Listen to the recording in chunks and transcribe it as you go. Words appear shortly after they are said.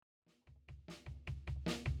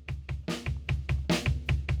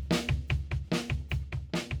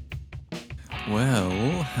Well,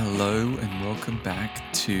 hello and welcome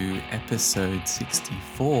back to episode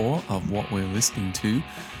 64 of What We're Listening to,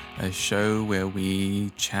 a show where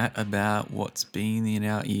we chat about what's been in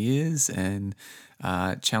our ears and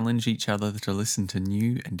challenge each other to listen to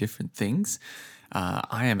new and different things.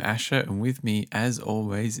 I am Asher, and with me, as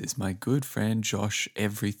always, is my good friend Josh.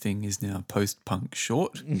 Everything is now post-punk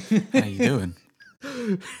short. How you doing?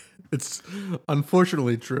 It's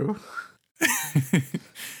unfortunately true.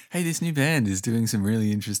 Hey, this new band is doing some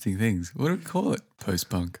really interesting things. What do we call it?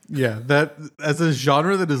 Post-punk. Yeah, that as a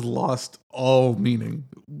genre that has lost all meaning,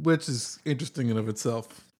 which is interesting in of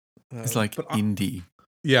itself. It's like indie.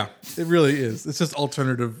 Yeah, it really is. It's just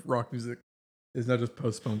alternative rock music. It's not just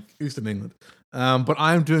post-punk, at least in England. But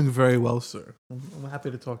I'm doing very well, sir. I'm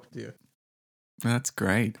happy to talk to you. That's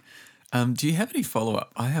great. Do you have any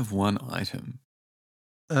follow-up? I have one item.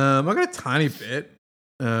 I got a tiny bit.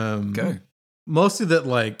 Go. Mostly that,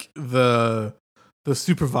 like the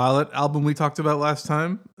Super Violet album we talked about last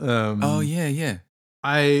time. Oh yeah.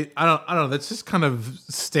 I don't know. That's just kind of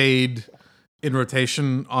stayed in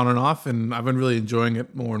rotation on and off, and I've been really enjoying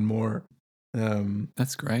it more and more.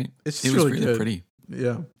 That's great. It's It was really really good. pretty.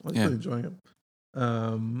 Yeah, I'm really enjoying it.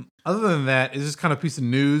 Other than that, it's just kind of a piece of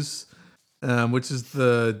news, which is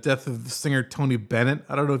the death of the singer Tony Bennett.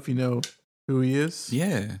 I don't know if you know who he is.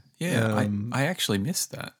 Yeah. I actually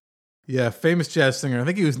missed that. Yeah, famous jazz singer. I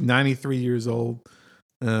think he was 93 years old.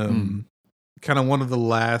 Kind of one of the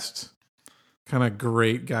last kind of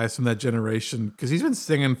great guys from that generation, because he's been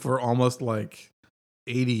singing for almost like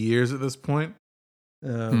 80 years at this point.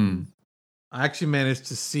 I actually managed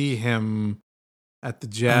to see him at the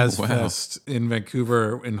Jazz Fest in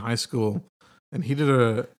Vancouver in high school, and he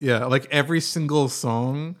did like every single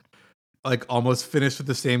song like almost finished with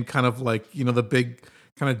the same kind of like, the big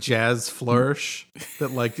kind of jazz flourish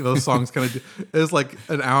that like those songs kind of do. It was like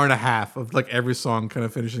an hour and a half of like every song kind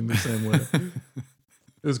of finishing the same way.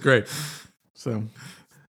 It was great. So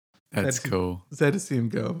that's cool. Sad to see him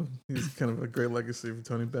go. He's kind of a great legacy for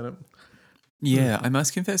Tony Bennett. Yeah, I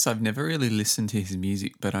must confess I've never really listened to his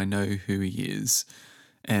music, but I know who he is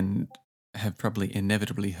and have probably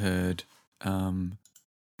inevitably heard some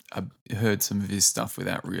of his stuff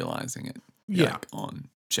without realizing it. Yeah. Like on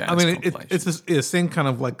jazz. I mean, it's the same kind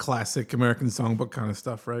of like classic American songbook kind of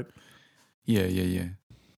stuff, right? Yeah.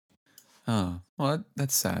 Oh, well,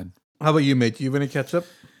 that's sad. How about you, mate? Do you have any catch up?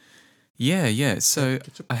 Yeah. So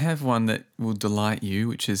I have one that will delight you,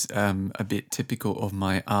 which is a bit typical of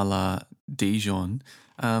my a la Dijon.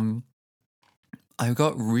 I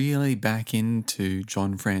got really back into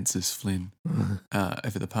John Francis Flynn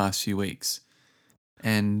over the past few weeks,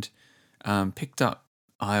 and picked up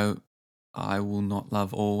I Will Not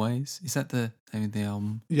Love Always. Is that the name of the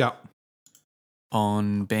album? Yeah.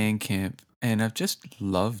 On Bandcamp, and I've just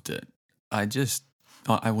loved it. I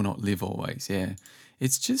Will Not Live Always. Yeah,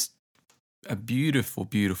 it's just a beautiful,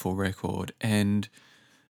 beautiful record, and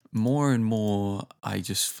more I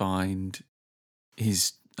just find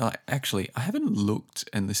his. Actually, I haven't looked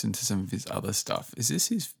and listened to some of his other stuff. Is this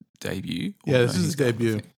his debut? Yeah, this is his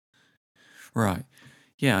debut. Right.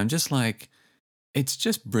 Yeah, I'm just like, it's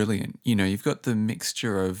just brilliant. You've got the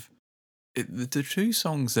mixture of the two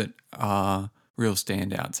songs that are real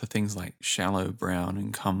standouts are things like Shallow Brown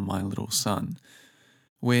and Come My Little Son,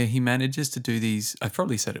 where he manages to do these, I've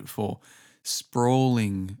probably said it before,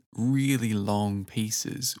 sprawling, really long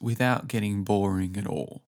pieces without getting boring at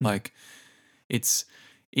all. Like, it's,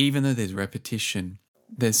 even though there's repetition,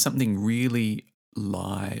 there's something really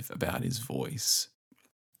live about his voice.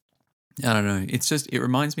 I don't know. It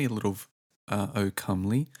reminds me a little of O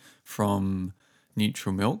Comely from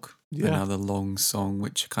Neutral Milk, another long song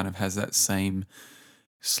which kind of has that same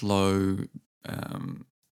slow,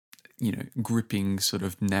 gripping sort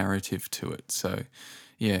of narrative to it. So,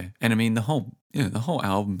 yeah. And I mean, the whole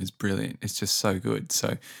album is brilliant. It's just so good.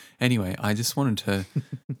 So anyway, I just wanted to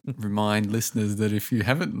remind listeners that if you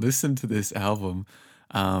haven't listened to this album,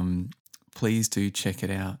 please do check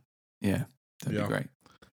it out. Yeah, that'd be great.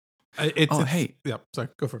 Hey. Yeah, sorry,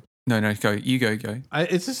 go for it. No, go. You go.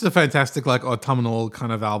 It's just a fantastic, like, autumnal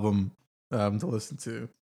kind of album to listen to.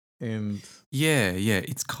 And yeah,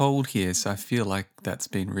 it's cold here, so I feel like that's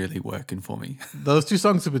been really working for me. Those two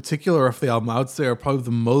songs in particular off the album, I would say, are probably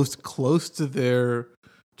the most close to their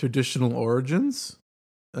traditional origins.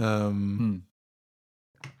 I mean,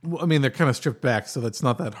 they're kind of stripped back, so that's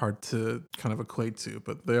not that hard to kind of equate to,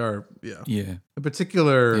 but they are, yeah. In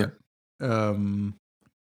particular,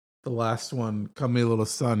 the last one, Come Me Little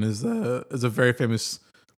Son, is a very famous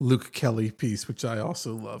Luke Kelly piece, which I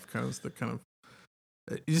also love. He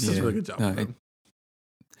just does a really good job.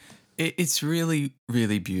 It's really,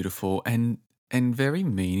 really beautiful, and and very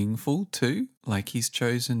meaningful too. Like he's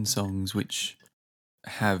chosen songs which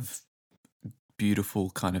have beautiful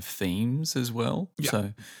kind of themes as well. Yeah.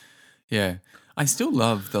 So yeah, I still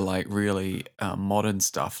love the like really modern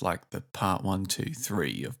stuff, like the part 1, 2,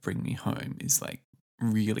 3 of Bring Me Home is like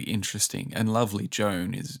really interesting, and Lovely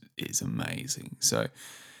Joan is amazing. So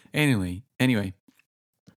anyway,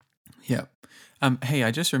 yeah. Hey, I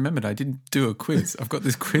just remembered I didn't do a quiz. I've got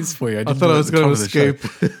this quiz for you. I I didn't thought do I it at was the going top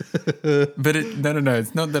to of the show. escape. But no.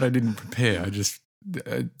 It's not that I didn't prepare. I just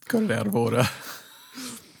got it out of order.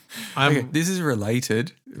 Okay, this is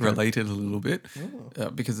related a little bit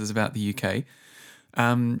because it's about the UK.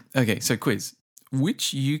 Okay, so quiz.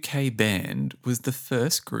 Which UK band was the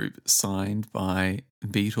first group signed by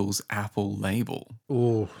Beatles' Apple label?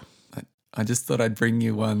 Oh, I just thought I'd bring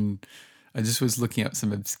you one. I just was looking up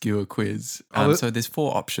some obscure quiz. So there's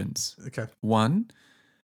 4 options. okay. 1,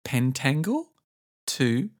 Pentangle.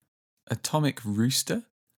 2, Atomic Rooster.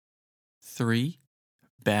 3,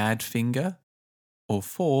 Badfinger. Or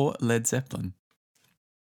 4, Led Zeppelin.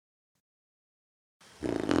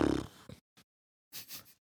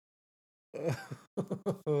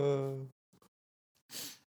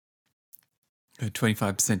 A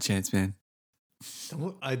 25% chance, man.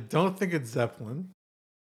 I don't think it's Zeppelin.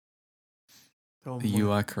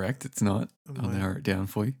 You are correct. It's not. I'll my- narrow it down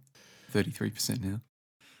for you. 33% now.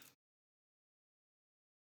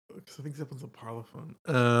 Because I think Zeppelin's a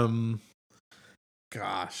parlophone.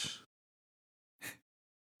 Gosh.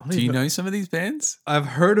 Do you know some of these bands? I've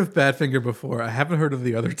heard of Badfinger before. I haven't heard of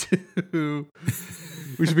the other two.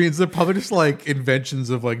 Which means they're probably just like inventions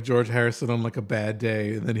of like George Harrison on like a bad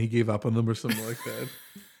day, and then he gave up on them or something like that.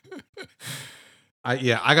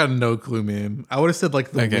 I got no clue, man. I would have said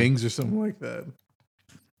like the Wings or something like that.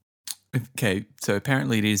 Okay, so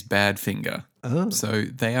apparently it is Badfinger. Oh. So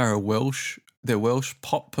they're Welsh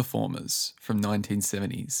pop performers from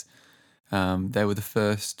 1970s. They were the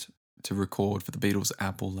first to record for the Beatles'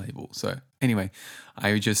 Apple label. So anyway,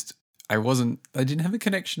 I didn't have a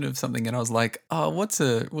connection of something, and I was like, oh, what's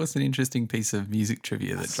an interesting piece of music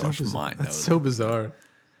trivia that Josh might know? That's so bizarre.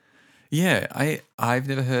 Yeah, I've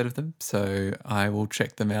never heard of them, so I will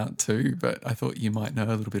check them out too. But I thought you might know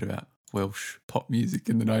a little bit about Welsh pop music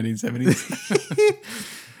in the 1970s.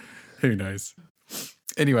 Who knows?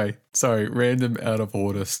 Anyway, sorry, random out of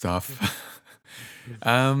order stuff.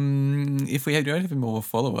 If we don't have any more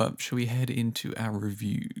follow up, shall we head into our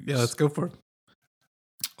reviews? Yeah, let's go for it.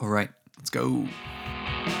 All right, let's go.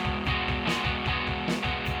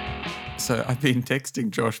 So I've been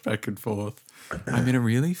texting Josh back and forth. I'm in a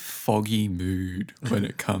really foggy mood when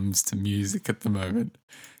it comes to music at the moment.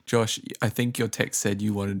 Josh, I think your text said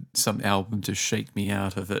you wanted some album to shake me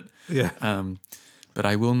out of it. Yeah. But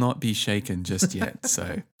I will not be shaken just yet,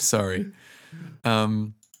 so sorry.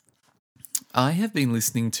 I have been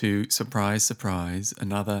listening to, surprise, surprise,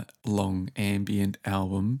 another long ambient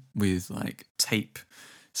album with like tape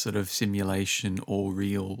sort of simulation or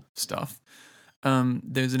real stuff.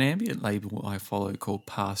 There's an ambient label I follow called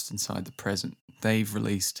Past Inside the Present. They've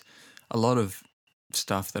released a lot of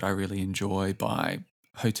stuff that I really enjoy by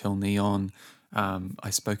Hotel Neon. I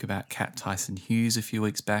spoke about Kat Tyson Hughes a few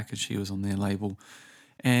weeks back, and she was on their label.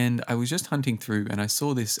 And I was just hunting through, and I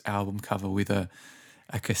saw this album cover with a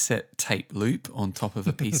cassette tape loop on top of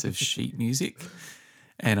a piece of sheet music.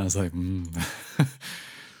 And I was like, and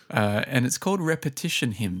it's called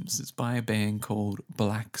Repetition Hymns. It's by a band called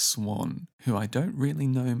Black Swan, who I don't really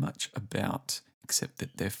know much about, except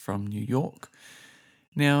that they're from New York.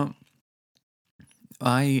 Now,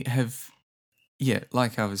 I have,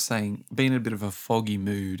 like I was saying, been in a bit of a foggy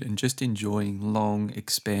mood and just enjoying long,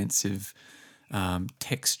 expansive,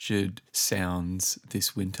 textured sounds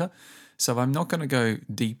this winter. So I'm not going to go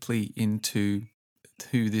deeply into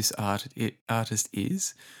who this artist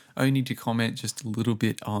is, only to comment just a little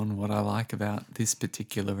bit on what I like about this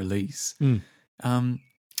particular release.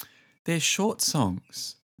 They're short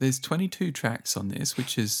songs. There's 22 tracks on this,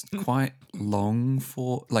 which is quite long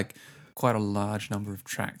for, like, quite a large number of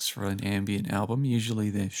tracks for an ambient album.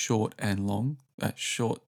 Usually they're short and long,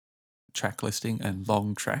 short track listing and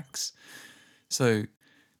long tracks. So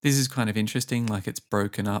this is kind of interesting, like it's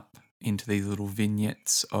broken up into these little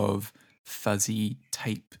vignettes of fuzzy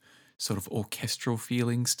tape, sort of orchestral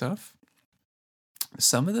feeling stuff.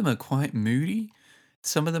 Some of them are quite moody.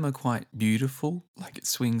 Some of them are quite beautiful, like it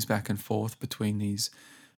swings back and forth between these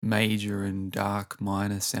major and dark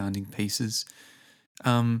minor sounding pieces.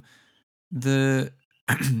 The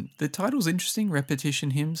the title's interesting, Repetition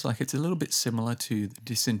Hymns. Like it's a little bit similar to the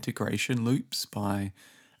Disintegration Loops by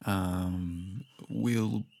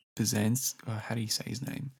Will Byzantsky. How do you say his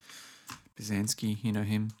name? Byzantsky, you know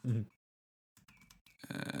him? Mm-hmm.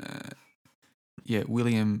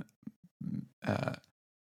 William uh,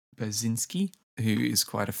 Basinski, who is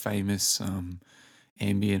quite a famous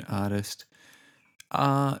ambient artist.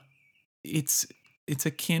 It's it's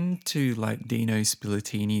akin to like Dino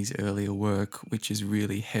Spillatini's earlier work, which is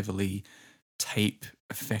really heavily tape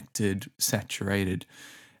affected, saturated.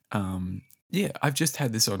 I've just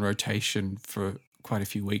had this on rotation for quite a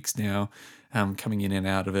few weeks now, coming in and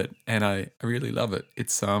out of it, and I really love it.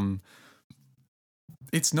 It's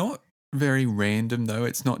not very random though.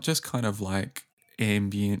 It's not just kind of like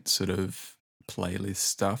ambient sort of playlist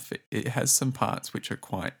stuff. It has some parts which are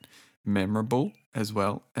quite memorable as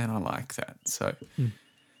well, and I like that. So,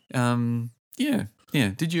 yeah,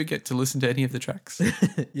 yeah. Did you get to listen to any of the tracks?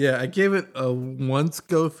 Yeah, I gave it a once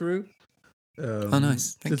go through. Oh,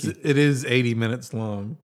 nice. Thank you. It is 80 minutes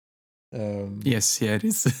long. Yes, yeah, it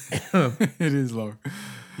is. It is long.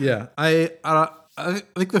 Yeah, I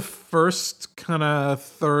think the first kind of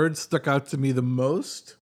third stuck out to me the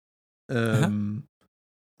most, and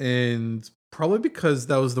probably because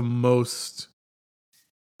that was the most,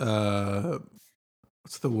 what's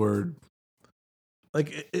the word?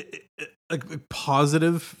 Like like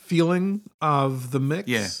positive feeling of the mix.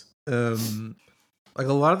 Yeah. Like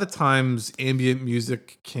a lot of the times, ambient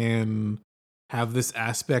music can have this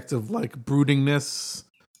aspect of like broodingness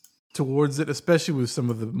towards it, especially with some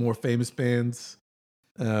of the more famous bands.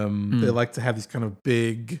 They like to have these kind of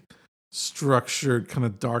big, structured, kind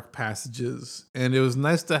of dark passages, and it was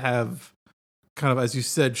nice to have kind of, as you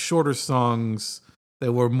said, shorter songs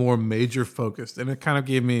that were more major focused, and it kind of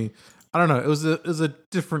gave me, I don't know, it was a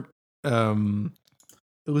different,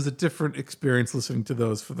 it was a different experience listening to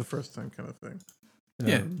those for the first time, kind of thing.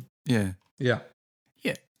 Yeah. Yeah.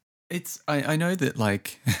 I know that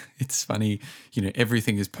like it's funny,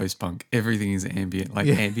 everything is post punk, everything is ambient. Like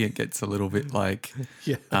ambient gets a little bit like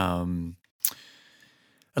a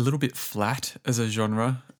little bit flat as a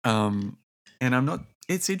genre. And I'm not,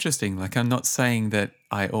 it's interesting. Like I'm not saying that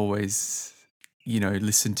I always,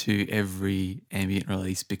 listen to every ambient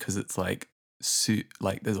release because it's like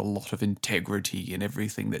there's a lot of integrity in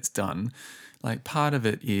everything that's done. Like part of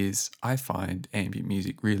it is I find ambient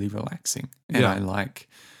music really relaxing, and I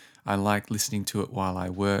like listening to it while I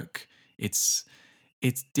work. It's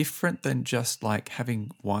different than just like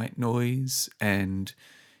having white noise, and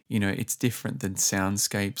it's different than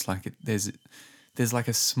soundscapes. Like there's like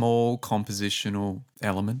a small compositional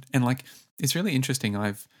element, and like it's really interesting.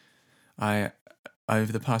 I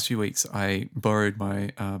over the past few weeks I borrowed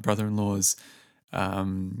my brother-in-law's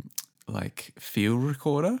like field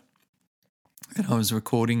recorder, and I was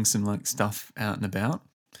recording some like stuff out and about.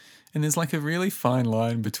 And there's like a really fine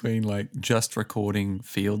line between like just recording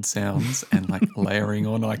field sounds and like layering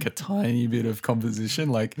on like a tiny bit of composition.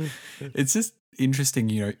 Like it's just interesting,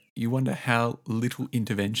 you wonder how little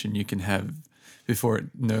intervention you can have before it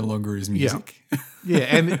no longer is music. Yeah,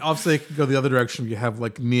 and obviously it can go the other direction. You have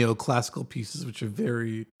like neoclassical pieces which are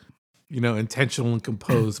very, intentional and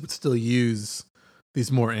composed, but still use these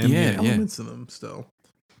more ambient elements in them still.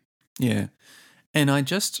 Yeah. And I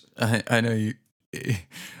know you,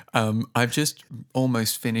 I've just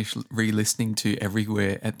almost finished re-listening to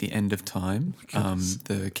Everywhere at the End of Time,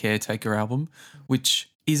 the Caretaker album, which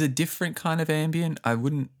is a different kind of ambient. I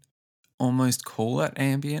wouldn't almost call that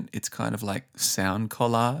ambient. It's kind of like sound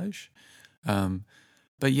collage.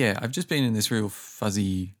 But yeah, I've just been in this real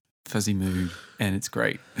fuzzy mood, and it's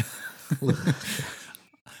great.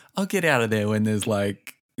 I'll get out of there when there's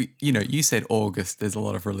like, you said August, there's a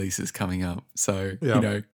lot of releases coming up. So,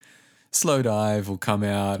 Slow Dive will come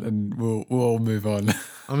out and we'll all move on.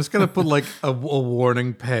 I'm just gonna put like a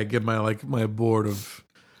warning peg in my board of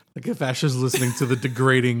like if Asher's listening to the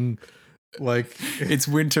degrading, like it's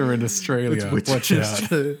winter in Australia. Watch out.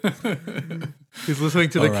 He's listening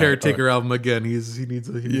to the Caretaker album again. He needs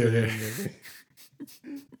a hand.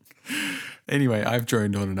 Anyway, I've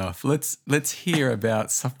droned on enough. Let's hear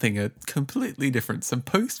about something completely different. Some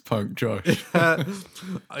post-punk, Josh.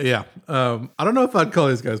 Yeah. I don't know if I'd call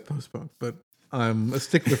these guys post-punk, but I'm a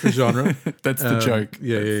stickler for genre. That's the joke. That's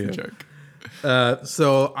the joke.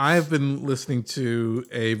 So I've been listening to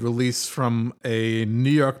a release from a New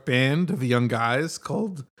York band of young guys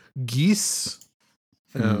called Geese.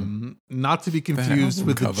 Not to be confused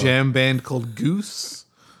with the jam band called Goose,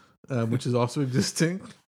 which is also existing.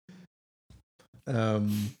 So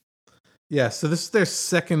this is their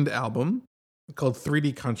second album called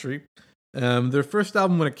 3D Country. Their first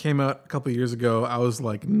album, when it came out a couple of years ago, I was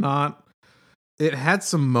like, it had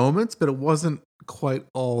some moments, but it wasn't quite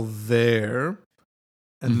all there.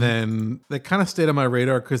 And then they kind of stayed on my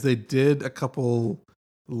radar because they did a couple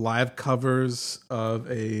live covers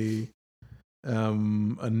of a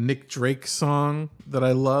a Nick Drake song that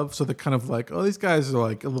I love. So they're kind of like, oh, these guys are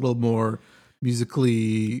like a little more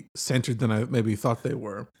musically centered than I maybe thought they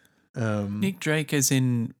were. Nick Drake as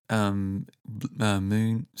in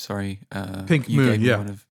Moon. Sorry, Pink you Moon, gave me yeah. one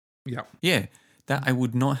of Yeah. yeah. That I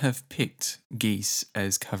would not have picked Geese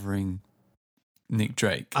as covering Nick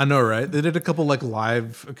Drake. I know, right? They did a couple like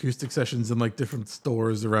live acoustic sessions in like different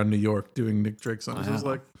stores around New York doing Nick Drake songs. I was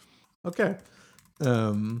Wow. like, okay.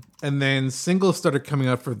 And then singles started coming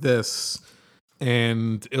out for this,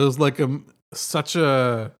 and it was like such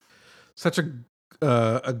a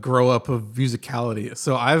grow up of musicality.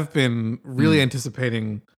 So I've been really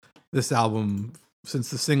anticipating this album since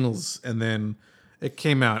the singles, and then it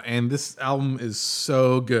came out, and this album is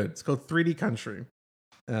so good. It's called 3D Country,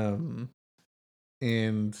 and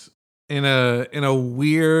in a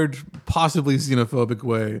weird, possibly xenophobic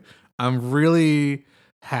way, I'm really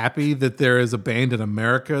happy that there is a band in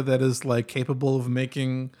America that is like capable of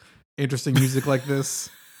making interesting music like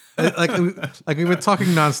this. Like we've been talking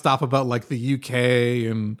nonstop about like the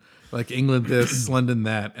UK and like England this, London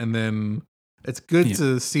that, and then it's good Yeah.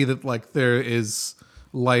 to see that like there is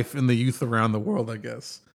life in the youth around the world, I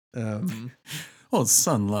guess. Well,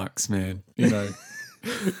 Son Lux, man. You know.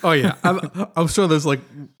 Oh yeah, I'm sure there's like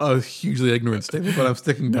a hugely ignorant statement, but I'm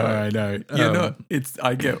sticking No, by I it. know. You're not. It's.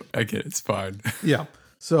 I get. It's fine. Yeah.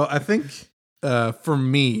 So I think for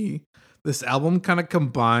me, this album kind of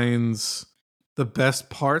combines the best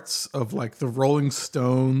parts of like the Rolling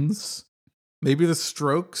Stones, maybe the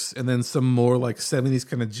Strokes, and then some more like 70s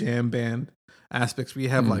kind of jam band aspects. We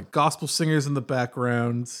have like gospel singers in the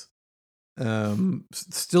background,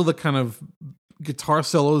 still the kind of guitar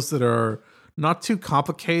solos that are not too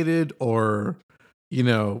complicated, or we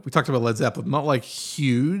talked about Led Zeppelin, not like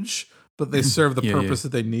huge, but they serve the purpose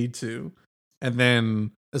that they need to. And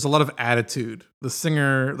then there's a lot of attitude.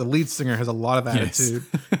 The lead singer has a lot of attitude,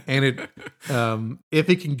 and it if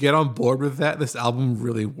he can get on board with that, this album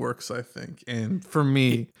really works, I think. And for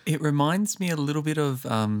me, it reminds me a little bit of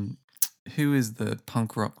who is the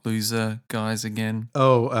punk rock loser guys again?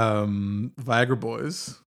 Viagra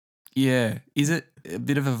Boys. Yeah, is it a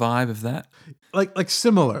bit of a vibe of that? Like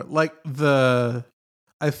similar.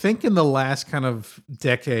 I think in the last kind of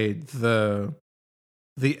decade,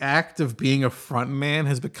 the act of being a front man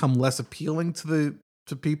has become less appealing to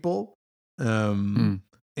people. And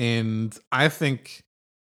I think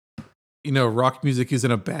rock music is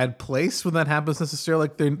in a bad place when that happens necessarily.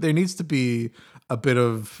 Like there needs to be a bit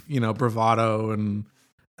of bravado and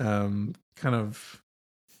kind of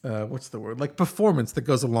what's the word, like performance that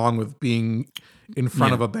goes along with being in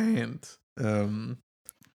front of a band.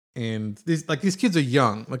 And these kids are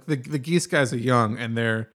young, like the Geese guys are young, and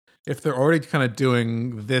if they're already kind of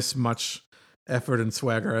doing this much effort and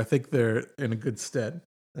swagger, I think they're in a good stead.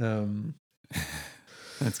 That's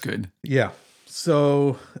good. Yeah.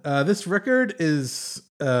 So this record is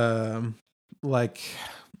like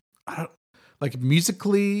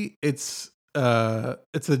musically, it's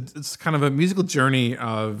kind of a musical journey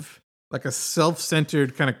of like a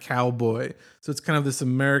self-centered kind of cowboy. So it's kind of this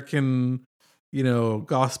American,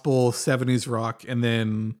 gospel 70s rock, and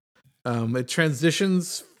then it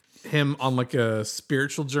transitions him on like a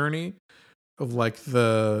spiritual journey of like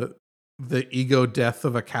the ego death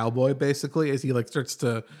of a cowboy, basically, as he like starts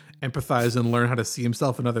to empathize and learn how to see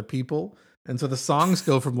himself in other people. And so the songs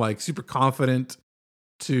go from like super confident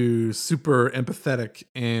to super empathetic,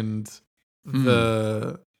 and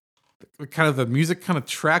the music kind of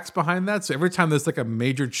tracks behind that. So every time there's like a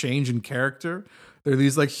major change in character, there are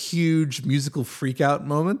these like huge musical freak out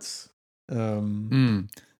moments.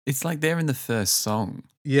 It's like they're in the first song.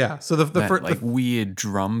 Yeah. So the first like weird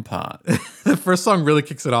drum part. The first song really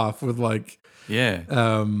kicks it off with like yeah.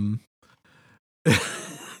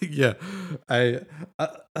 Yeah.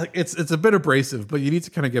 It's a bit abrasive, but you need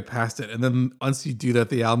to kind of get past it, and then once you do that,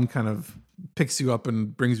 the album kind of picks you up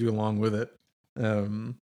and brings you along with it.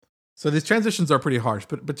 So these transitions are pretty harsh,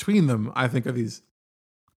 but between them, I think, are these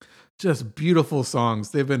just beautiful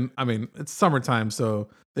songs. It's summertime, so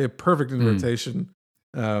they're perfect in rotation.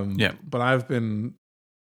 But I've been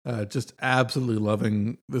just absolutely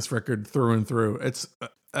loving this record through and through. It's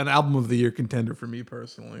an album of the year contender for me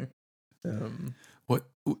personally.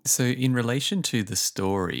 So in relation to the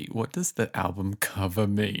story, what does the album cover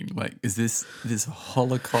mean? Like, is this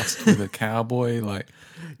Holocaust with a cowboy, like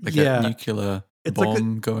a nuclear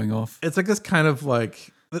bomb going off? It's like this kind of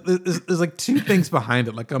like there's like two things behind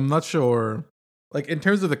it. Like, I'm not sure. Like, in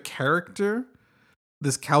terms of the character,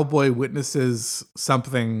 this cowboy witnesses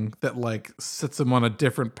something that like sets him on a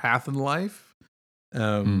different path in life.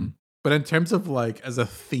 But in terms of like as a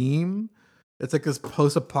theme, it's like this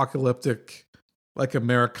post-apocalyptic, like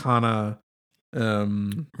Americana.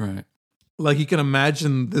 Right. Like you can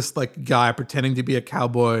imagine this like guy pretending to be a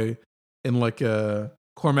cowboy in like a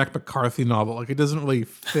Cormac McCarthy novel. Like it doesn't really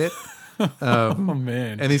fit. Oh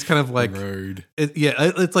man. And he's kind of The like, road.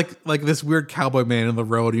 it's like this weird cowboy man in the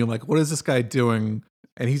road. And you're like, what is this guy doing?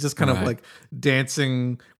 And he's just kind of Right. like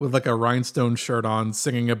dancing with like a rhinestone shirt on,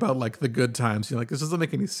 singing about like the good times. You're like, this doesn't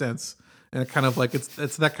make any sense. And it kind of like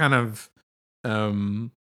it's that kind of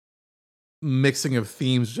mixing of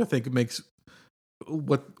themes, which I think makes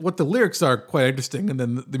what the lyrics are quite interesting, and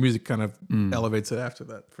then the music kind of elevates it after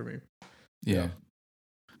that for me. Yeah.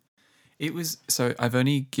 It was, so I've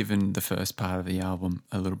only given the first part of the album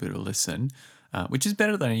a little bit of a listen, which is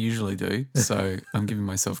better than I usually do. So I'm giving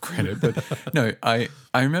myself credit. But no, I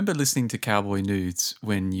remember listening to Cowboy Nudes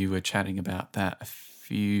when you were chatting about that a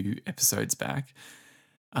few episodes back.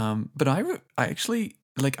 But I actually,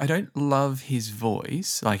 like, I don't love his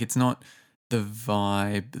voice. Like, it's not the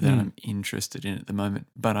vibe that I'm interested in at the moment.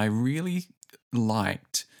 But I really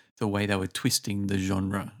liked the way they were twisting the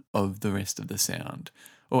genre of the rest of the sound.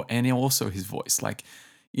 And also his voice. Like,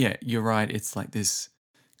 yeah, you're right. It's like this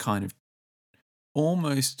kind of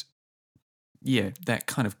almost, that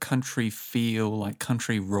kind of country feel, like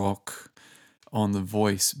country rock on the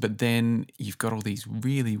voice. But then you've got all these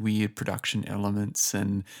really weird production elements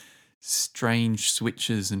and strange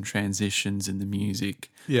switches and transitions in the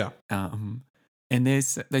music. Yeah. And they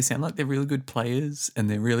sound like they're really good players and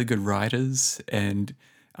they're really good writers. And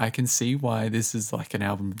I can see why this is like an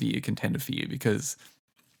album of the year contender for you, because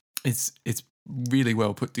it's really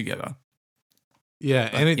well put together. Yeah,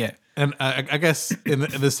 But, and I guess in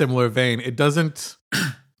the similar vein, it doesn't.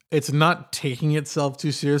 It's not taking itself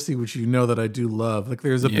too seriously, which you know that I do love. Like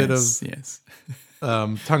there's a bit of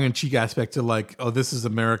tongue in cheek aspect to like, oh, this is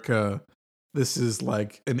America. This is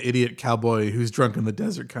like an idiot cowboy who's drunk in the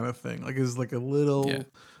desert kind of thing. Like it's like there's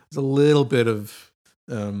a little bit of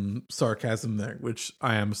sarcasm there, which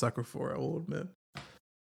I am a sucker for, I will admit.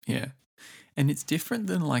 Yeah. And it's different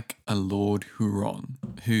than like a Lord Huron,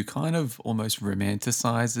 who kind of almost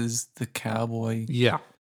romanticizes the cowboy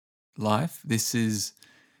life. This is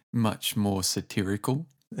much more satirical,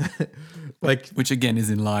 like, which again is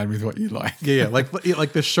in line with what you like. Like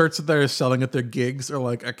the shirts that they're selling at their gigs are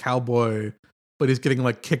like a cowboy, but he's getting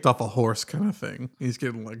like kicked off a horse kind of thing. He's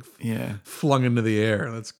getting like flung into the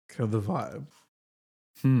air. That's kind of the vibe.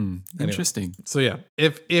 Interesting. Anyway, so yeah,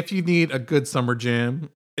 if you need a good summer jam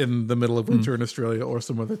in the middle of winter in Australia or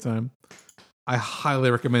some other time, I highly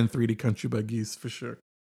recommend 3D Country by Geese for sure.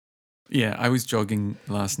 Yeah, I was jogging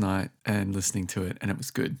last night and listening to it, and it was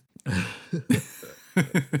good.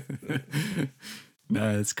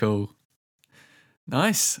 No, it's cool.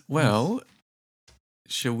 Nice. Well,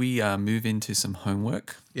 shall we move into some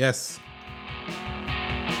homework? Yes.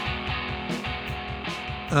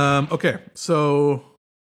 Okay, so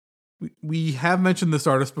we have mentioned this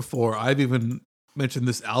artist before. I've even mentioned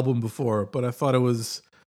this album before, but I thought it was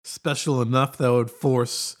special enough that I would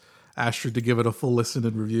force Astrid to give it a full listen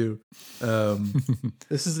and review.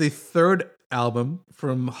 This is the third album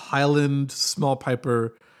from Highland small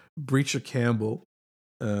piper Breacher Campbell.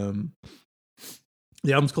 The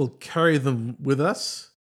album's called Carry Them With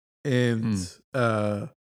Us. And how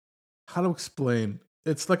to explain?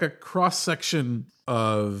 It's like a cross-section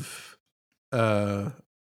of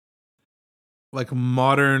like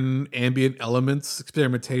modern ambient elements,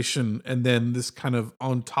 experimentation, and then this kind of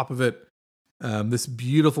on top of it, this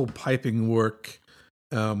beautiful piping work.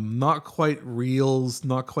 Not quite reels,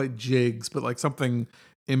 not quite jigs, but like something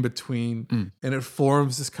in between. And it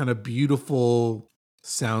forms this kind of beautiful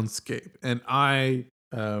soundscape. And I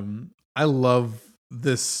love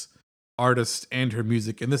this artist and her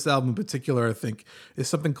music. And this album in particular, I think, is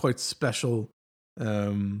something quite special.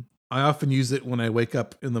 I often use it when I wake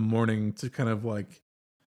up in the morning to kind of like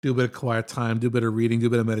do a bit of quiet time, do a bit of reading, do a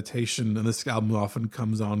bit of meditation. And this album often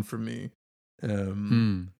comes on for me.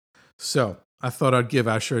 So I thought I'd give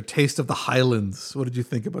Asher a taste of the Highlands. What did you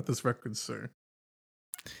think about this record, sir?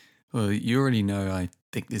 Well, you already know I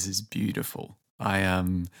think this is beautiful. I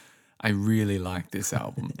really like this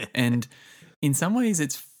album. And in some ways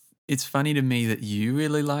it's funny to me that you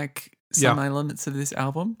really like some elements of this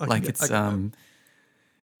album.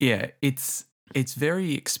 It's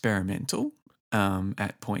very experimental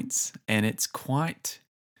at points, and it's quite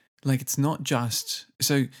like, it's not just,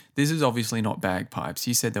 so this is obviously not bagpipes.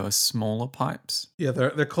 You said there were smaller pipes. Yeah,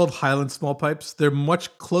 they're called Highland small pipes. They're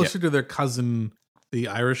much closer to their cousin, the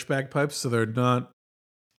Irish bagpipes. So they're not,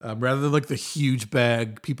 rather than like the huge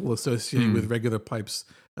bag people associate with regular pipes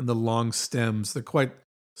and the long stems, they're quite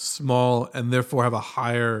small and therefore have a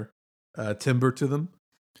higher timbre to them.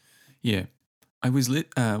 Yeah. I was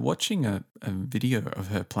watching a video of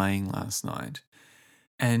her playing last night,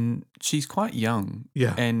 and she's quite young.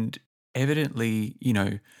 Yeah. And evidently,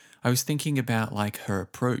 I was thinking about like her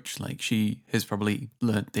approach. Like she has probably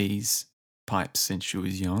learnt these pipes since she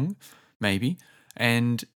was young, maybe.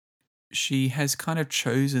 And she has kind of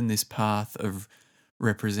chosen this path of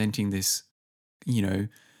representing this,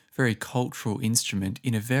 very cultural instrument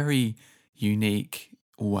in a very unique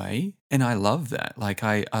way. And I love that. Like,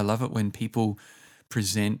 I love it when people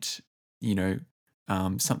present,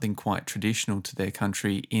 something quite traditional to their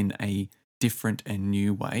country in a different and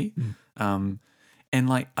new way. Um, and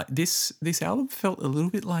like this album felt a little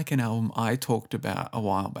bit like an album I talked about a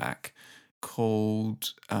while back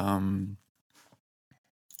called it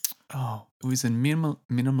was a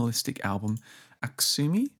minimalistic album,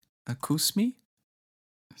 Akusmi, I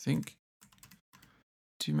think.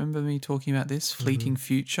 Do you remember me talking about this? Fleeting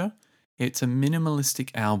Future. It's a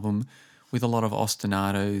minimalistic album with a lot of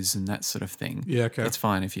ostinatos and that sort of thing. Yeah, okay. It's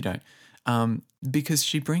fine if you don't. Because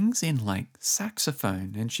she brings in like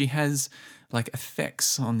saxophone and she has like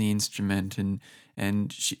effects on the instrument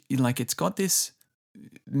and she like it's got this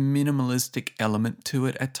minimalistic element to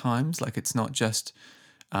it at times. Like it's not just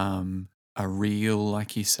a reel,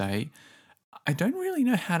 like you say. I don't really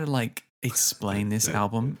know how to like explain this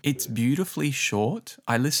album. It's beautifully short.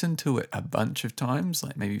 I listened to it a bunch of times,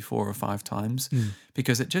 like maybe 4 or 5 times,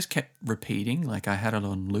 because it just kept repeating. Like I had it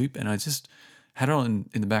on loop, and I just had it on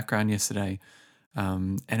in the background yesterday,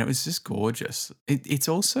 and it was just gorgeous. It's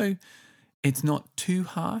also it's not too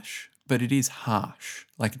harsh, but it is harsh.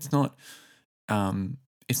 Like it's not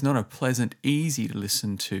a pleasant, easy to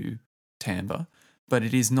listen to timbre, but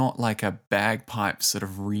it is not like a bagpipe sort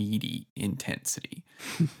of reedy intensity.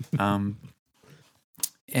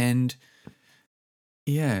 And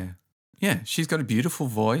yeah, she's got a beautiful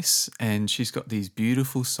voice and she's got these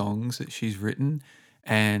beautiful songs that she's written.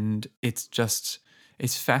 And it's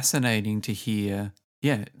fascinating to hear,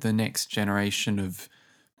 the next generation of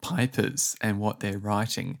pipers and what they're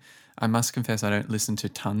writing. I must confess, I don't listen to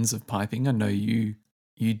tons of piping. I know you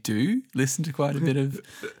do listen to quite a bit of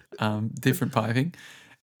different piping,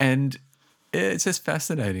 and it's just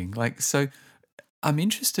fascinating. Like, so I'm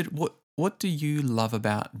interested. What do you love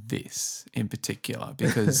about this in particular?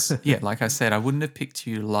 Because like I said, I wouldn't have picked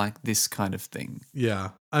you to like this kind of thing. Yeah.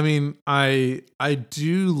 I mean, I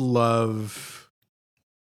do love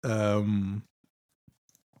the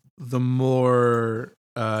more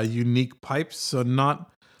unique pipes. So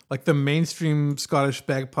not like the mainstream Scottish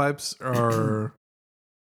bagpipes are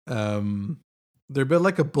they're a bit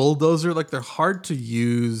like a bulldozer. Like they're hard to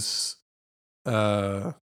use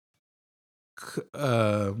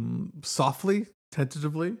softly,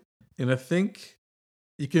 tentatively. And I think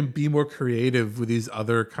you can be more creative with these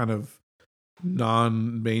other kind of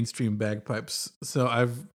non-mainstream bagpipes. So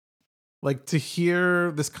I've like to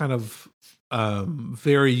hear this kind of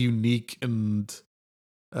very unique and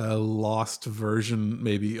lost version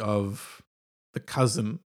maybe of the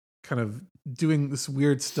cousin kind of doing this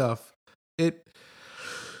weird stuff. I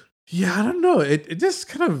don't know. It just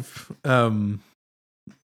kind of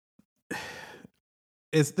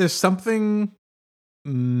there's something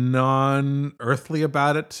non-earthly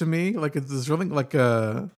about it to me. Like there's something like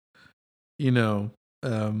a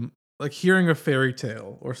like hearing a fairy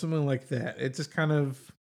tale or something like that. It just kind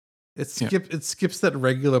of it skips that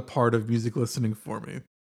regular part of music listening for me.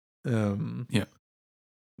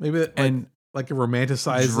 Maybe that, like it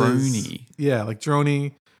romanticizes drony. Yeah, like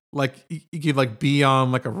drony. Like you could like be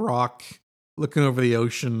on like a rock looking over the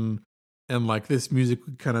ocean, and like this music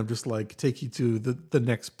would kind of just like take you to the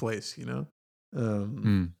next place, Yeah,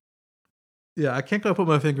 I can't quite put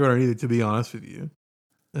my finger on it either, to be honest with you.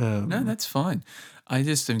 No, that's fine. I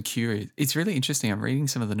just am curious. It's really interesting. I'm reading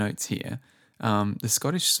some of the notes here. The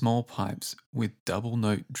Scottish small pipes with double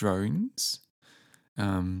note drones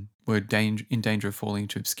were in danger of falling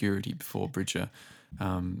into obscurity before Bridger,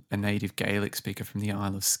 a native Gaelic speaker from the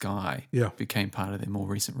Isle of Skye, became part of their more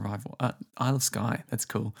recent rival. Isle of Skye, that's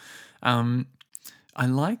cool. I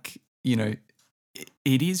like,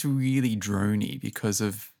 it is really drony because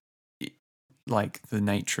of like the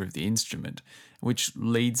nature of the instrument, which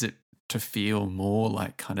leads it to feel more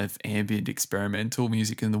like kind of ambient experimental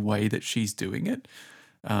music in the way that she's doing it.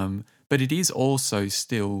 But it is also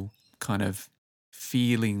still kind of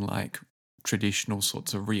feeling like traditional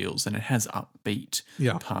sorts of reels, and it has upbeat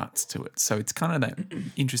parts to it. So it's kind of that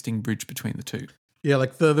interesting bridge between the two. Yeah,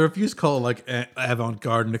 like the reviews call it like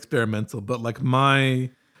avant-garde and experimental, but like my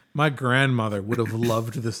grandmother would have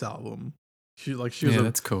loved this album. She was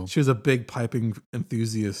that's cool. She was a big piping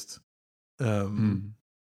enthusiast.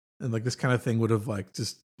 and like this kind of thing would have like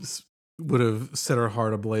would have set her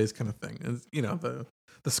heart ablaze, kind of thing. And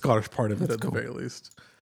the Scottish part of it, That's at cool. the very least.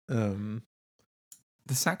 Um,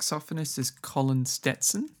 The saxophonist is Colin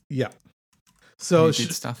Stetson, yeah. So who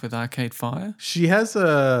did stuff with Arcade Fire.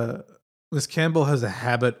 Miss Campbell has a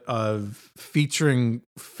habit of featuring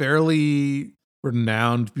fairly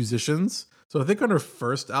renowned musicians. So I think on her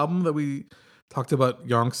first album that we talked about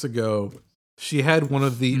yonks ago, she had one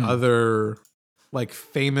of the other like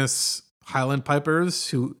famous Highland pipers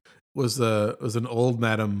who was an old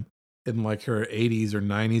madam in like her 80s or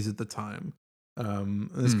 90s at the time.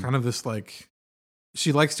 It's kind of this like,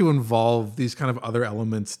 she likes to involve these kind of other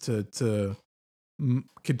elements to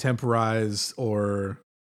contemporize or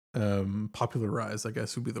popularize, I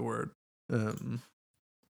guess would be the word.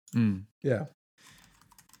 Yeah.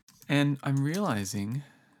 And I'm realizing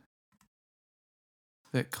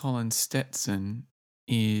that Colin Stetson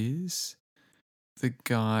is the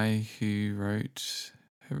guy who wrote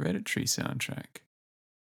Hereditary soundtrack.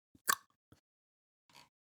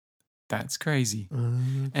 That's crazy.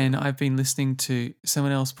 And I've been listening to,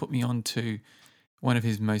 someone else put me on to one of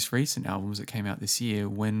his most recent albums that came out this year,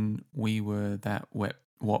 When We Were That Wet,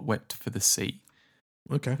 What Wept for the Sea.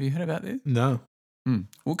 Okay. Have you heard about this? No.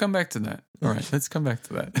 We'll come back to that. All right, let's come back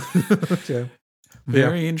to that. Okay.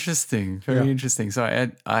 Very interesting. Very interesting. So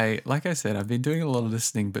I like I said, I've been doing a lot of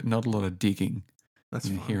listening, but not a lot of digging. That's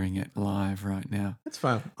fine. Hearing it live right now. That's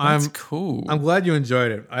fine. That's cool. I'm glad you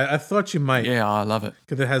enjoyed it. I thought you might. Yeah, I love it.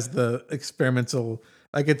 Because it has the experimental,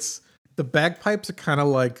 like it's, the bagpipes are kind of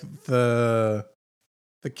like the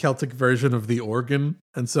Celtic version of the organ.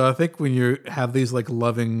 And so I think when you have these like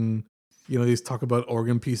loving, these talk about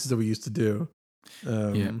organ pieces that we used to do,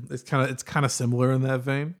 it's kind of similar in that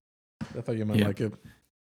vein. I thought you might like it.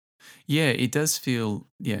 Yeah, it does feel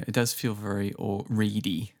very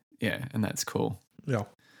reedy. Yeah, and that's cool. Yeah.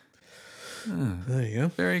 There you go.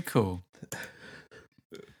 Very cool.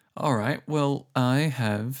 All right. Well, I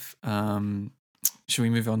have. Should we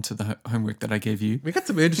move on to the homework that I gave you? We got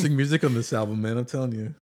some interesting music on this album, man. I'm telling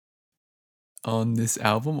you. On this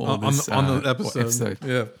album or on the episode?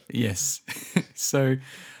 Yeah. Yes. So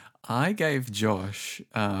I gave Josh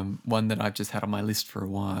one that I've just had on my list for a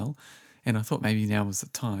while, and I thought maybe now was the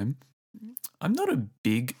time. I'm not a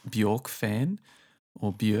big Björk fan,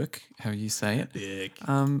 or Björk, how you say it.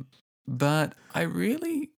 Björk. But I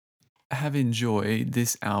really have enjoyed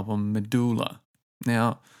this album, Medulla.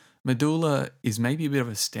 Now, Medulla is maybe a bit of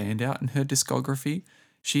a standout in her discography.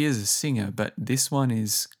 She is a singer, but this one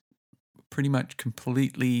is pretty much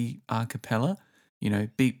completely a cappella,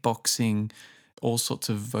 beatboxing, all sorts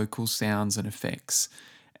of vocal sounds and effects.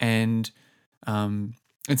 And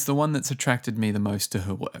it's the one that's attracted me the most to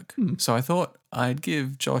her work. So I thought I'd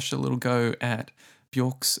give Josh a little go at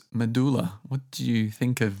Björk's Medulla. What do you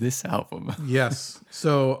think of this album? Yes.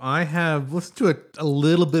 So I have listened to a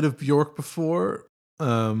little bit of Björk before.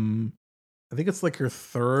 I think it's like her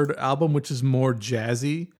third album, which is more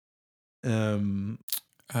jazzy.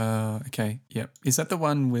 Okay. Yep. Is that the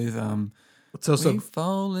one with it's also We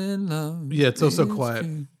Fall in Love? Yeah, it's also quiet.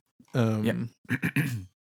 Yep.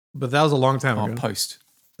 But that was a long time ago. Post.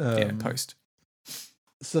 Post.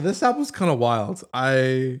 So this album's kind of wild.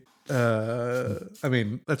 I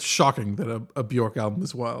mean, that's shocking that a Björk album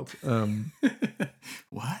is wild.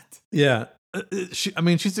 What? Yeah.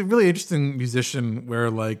 She's a really interesting musician where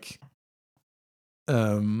like,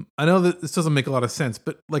 I know that this doesn't make a lot of sense,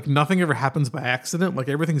 but like nothing ever happens by accident. Like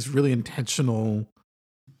everything's really intentional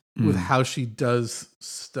with how she does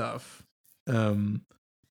stuff. And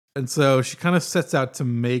so she kind of sets out to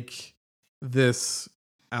make this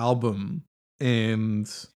album. And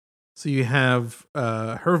so you have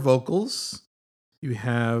her vocals, you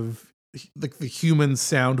have like the human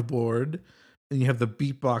soundboard, and you have the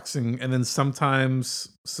beatboxing, and then sometimes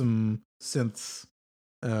some synths.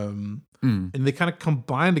 And they kind of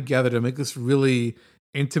combine together to make this really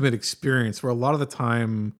intimate experience where a lot of the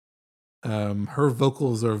time her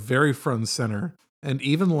vocals are very front and center, and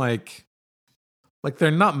even like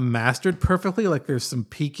they're not mastered perfectly. Like there's some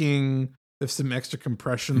peaking, there's some extra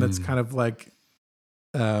compression that's kind of like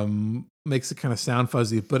makes it kind of sound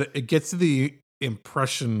fuzzy, but it gets to the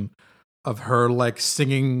impression of her like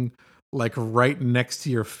singing like right next to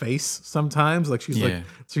your face sometimes. Like she's like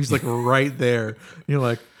right there. You're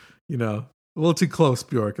like, a little too close,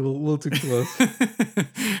 Björk. A little too close.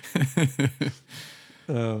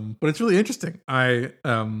 But it's really interesting. It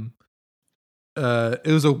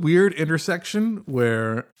was a weird intersection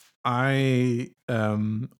where I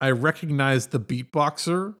recognized the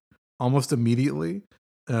beatboxer almost immediately.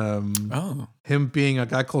 Him being a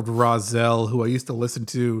guy called Rozelle, who I used to listen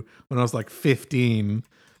to when I was like 15.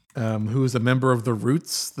 who was a member of the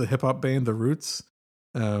Roots, the hip hop band, the Roots.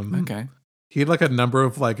 Okay. He had like a number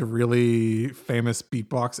of like really famous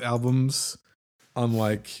beatbox albums on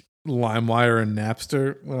like LimeWire and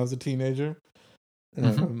Napster when I was a teenager.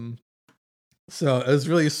 Mm-hmm. So it was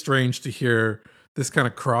really strange to hear this kind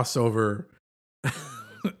of crossover.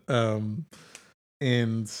 um,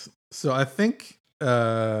 and so I think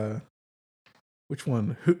which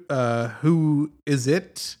one? Who is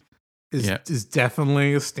it? Yeah. Is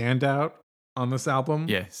definitely a standout on this album.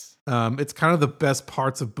 Yes. It's kind of the best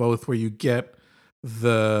parts of both, where you get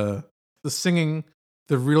the singing,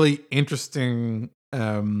 the really interesting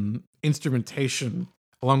instrumentation,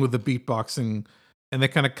 along with the beatboxing, and they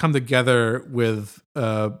kind of come together with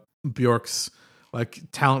Bjork's like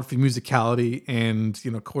talent for musicality and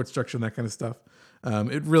chord structure and that kind of stuff.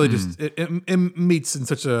 It really just it meets in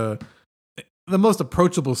such the most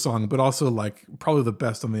approachable song, but also like probably the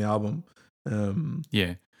best on the album.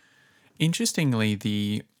 Yeah. Interestingly,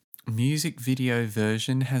 the music video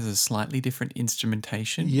version has a slightly different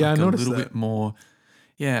instrumentation, Yeah, I like a noticed little that. bit more,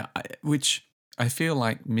 which I feel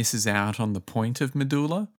like misses out on the point of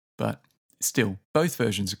Medulla, but still, both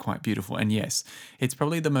versions are quite beautiful. And yes, it's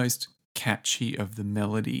probably the most catchy of the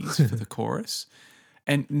melodies for the chorus.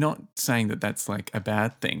 And not saying that that's like a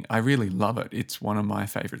bad thing. I really love it. It's one of my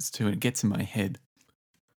favorites too, and it gets in my head.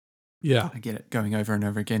 Yeah, I get it going over and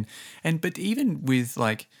over again. But even with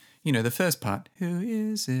like, the first part, who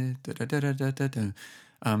is it? Da, da, da, da, da, da,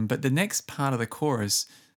 da. But the next part of the chorus,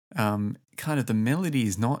 kind of the melody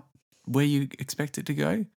is not where you expect it to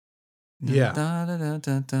go. yeah,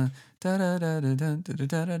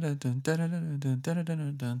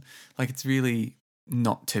 Like it's really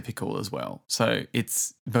not typical as well. So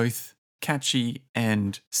it's both catchy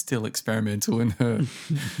and still experimental in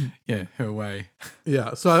her way.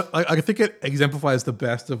 yeah. So I think it exemplifies the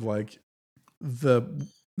best of like the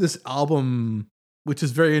this album, which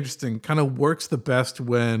is very interesting. Kind of works the best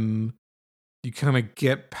when you kind of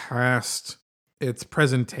get past its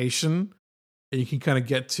presentation and you can kind of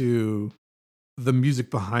get to the music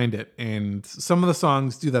behind it. And some of the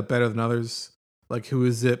songs do that better than others, like Who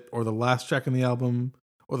Is It, or the last track on the album,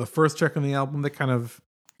 or the first track on the album. They kind of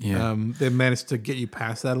Yeah. they managed to get you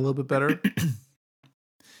past that a little bit better.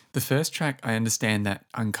 The first track, I understand that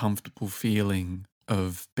uncomfortable feeling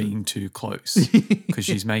of being too close because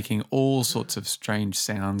she's making all sorts of strange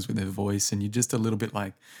sounds with her voice, and you're just a little bit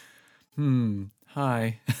like,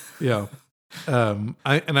 hi. Yeah.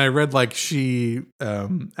 I read like she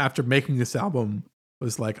after making this album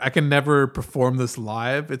was like, I can never perform this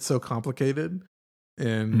live. It's so complicated.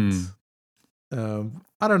 And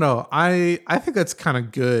I don't know. I think that's kind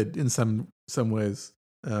of good in some ways.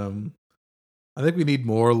 I think we need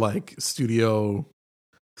more like studio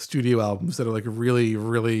albums that are like really,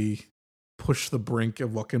 really push the brink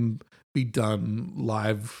of what can be done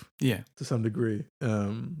live Yeah. to some degree.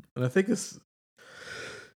 And I think it's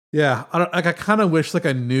yeah, I kind of wish like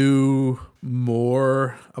I knew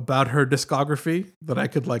more about her discography, that I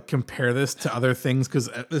could like compare this to other things, because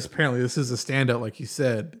this is a standout, like you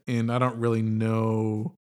said, and I don't really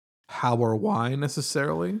know how or why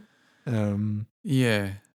necessarily. Yeah.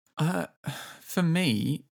 Uh, for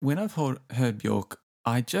me, when I've heard Bjork,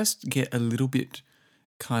 I just get a little bit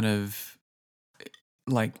kind of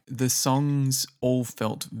like the songs all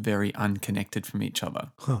felt very unconnected from each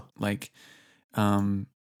other. Huh. Like,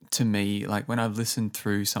 to me, like when I've listened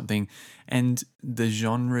through something and the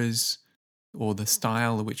genres or the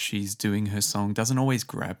style at which she's doing her song doesn't always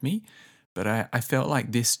grab me, but I felt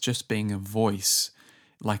like this just being a voice,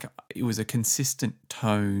 like it was a consistent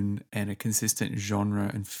tone and a consistent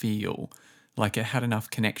genre and feel. Like it had enough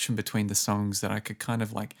connection between the songs that I could kind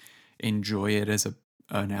of like enjoy it as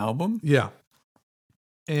an album. Yeah,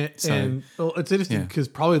 So well, it's interesting yeah, because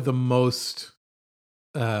probably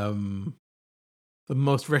um the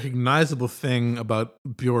most recognizable thing about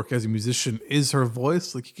Bjork as a musician is her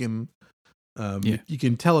voice. Like yeah, you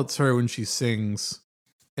can tell it's her when she sings,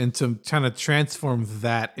 and to kind of transform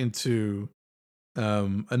that into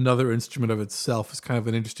another instrument of itself is kind of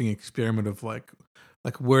an interesting experiment of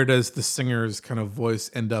where does the singer's kind of voice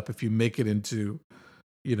end up if you make it into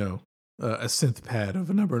a synth pad of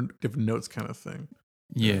a number of different notes kind of thing.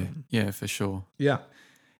 yeah, yeah, for sure. Yeah.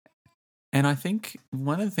 And I think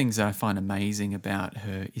one of the things that I find amazing about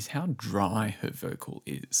her is how dry her vocal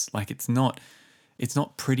is. Like it's not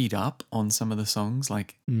prettied up on some of the songs.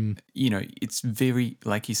 Like, Mm. it's very,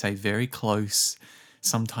 like you say, very close,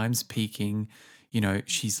 sometimes peaking.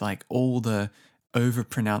 She's like all the over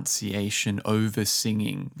pronunciation, over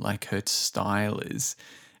singing, like her style is.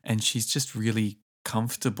 And she's just really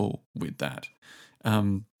comfortable with that.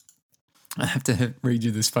 Um, I have to read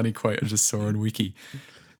you this funny quote I just saw on Wiki.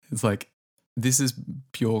 It's like, this is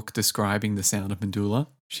Bjork describing the sound of Medulla.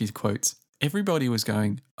 She quotes, "Everybody was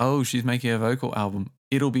going, oh, she's making a vocal album.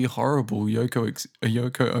 It'll be horrible, a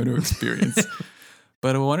Yoko Ono experience."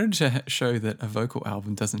 But I wanted to show that a vocal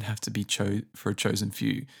album doesn't have to be for a chosen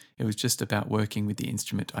few. It was just about working with the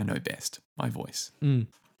instrument I know best, my voice. That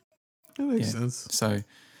makes sense. So,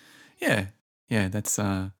 yeah, that's.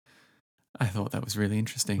 I thought that was really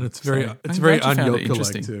interesting. It's very, So, it's I'm very glad you found it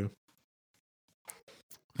un-Yoko-like too.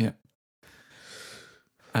 Yeah.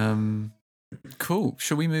 Cool.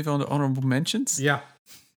 Shall we move on to honorable mentions? Yeah.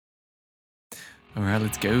 All right,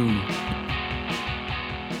 let's go.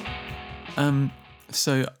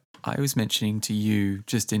 So I was mentioning to you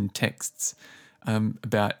just in texts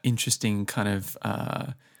about interesting kind of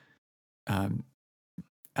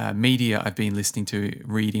media I've been listening to,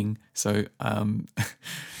 reading. So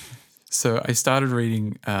so I started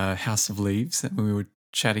reading House of Leaves, and we were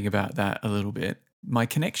chatting about that a little bit. My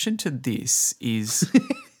connection to this is,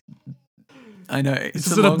 I know it's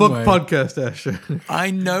This isn't a book way. podcast, Asher.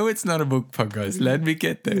 I know it's not a book podcast. Let me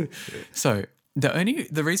get there. So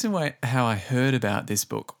the reason how I heard about this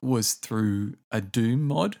book was through a Doom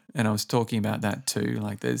mod, and I was talking about that too.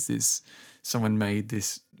 Like, there's someone made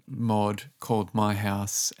this mod called My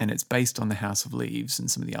House, and it's based on the House of Leaves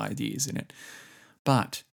and some of the ideas in it.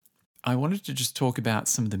 But I wanted to just talk about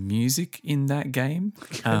some of the music in that game,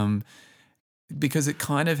 because it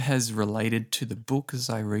kind of has related to the book as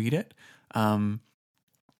I read it.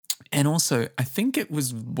 And also, I think it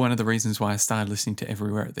was one of the reasons why I started listening to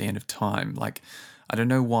Everywhere at the End of Time. Like, I don't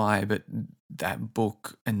know why, but that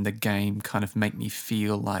book and the game kind of make me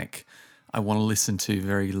feel like I want to listen to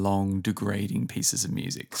very long, degrading pieces of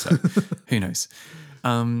music. So who knows?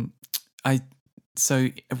 So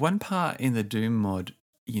one part in the Doom mod,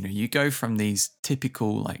 you go from these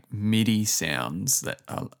typical like MIDI sounds that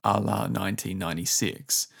are a la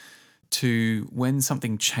 1996 to when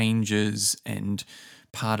something changes and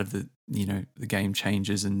part of the the game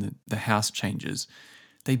changes and the house changes,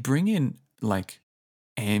 they bring in like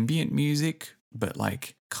ambient music, but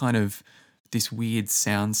like kind of this weird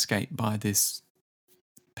soundscape by this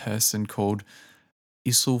person called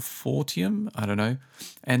Isolfortium, I don't know.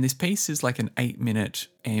 And this piece is like an 8-minute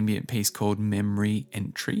ambient piece called Memory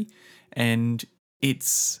Entry. And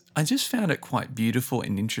I just found it quite beautiful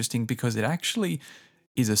and interesting because it actually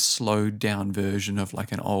is a slowed down version of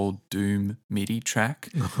like an old Doom MIDI track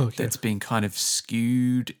that's been kind of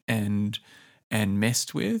skewed and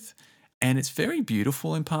messed with. And it's very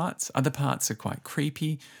beautiful in parts. Other parts are quite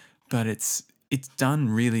creepy, but it's done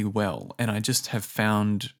really well. And I just have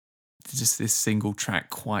found just this single track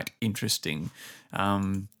quite interesting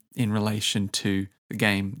in relation to the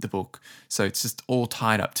game, the book. So it's just all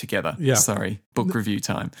tied up together. Yeah. Sorry, book review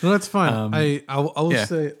time. No, that's fine. I will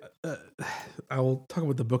say I will talk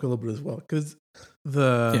about the book a little bit as well because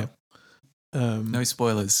no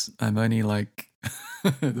spoilers. I'm only like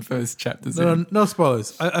the first chapters. No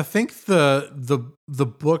spoilers. I think the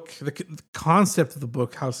book, the concept of the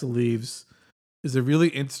book, House of Leaves, is a really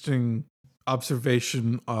interesting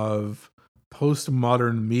observation of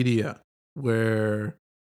postmodern media where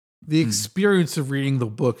the experience of reading the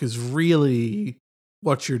book is really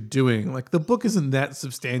what you're doing. Like, the book isn't that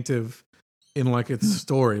substantive in like its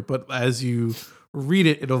story, but as you read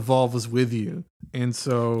it, it evolves with you. And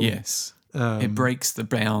so yes, it breaks the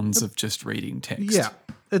bounds of just reading text. Yeah,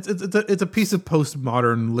 it's a piece of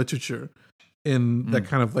postmodern literature in that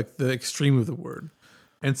kind of like the extreme of the word.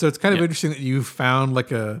 And so it's kind of interesting that you found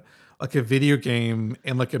like a video game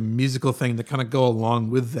and like a musical thing that kind of go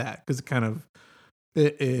along with that, because it kind of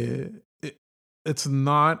it's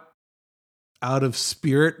not out of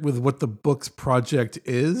spirit with what the book's project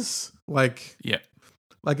is. Like,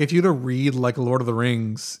 like if you were to read like Lord of the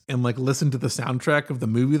Rings and like listen to the soundtrack of the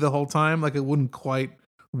movie the whole time, like it wouldn't quite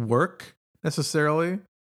work necessarily.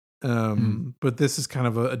 But this is kind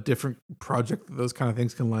of a different project. Those kind of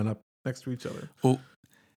things can line up next to each other. Well,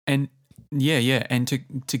 and and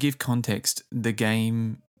to give context, the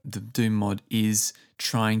game, the Doom mod, is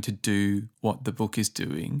trying to do what the book is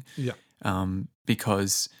doing. Yeah.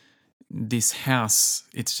 Because this house,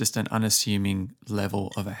 it's just an unassuming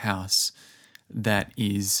level of a house that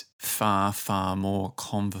is far, far more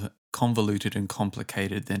convoluted and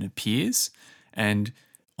complicated than appears. And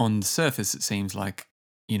on the surface, it seems like,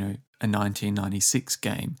 a 1996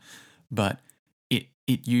 game, but it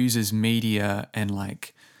uses media and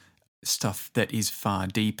like stuff that is far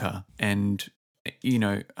deeper. And,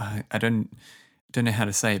 I don't know how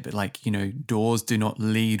to say it, but like, doors do not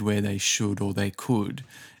lead where they should or they could.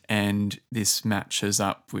 and this matches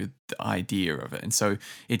up with the idea of it. And so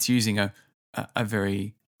it's using a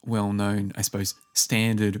very well-known, I suppose,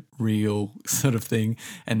 standard real sort of thing,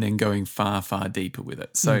 and then going far, far deeper with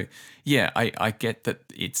it. So yeah, I get that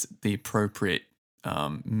it's the appropriate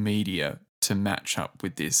media to match up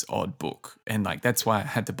with this odd book. And like that's why I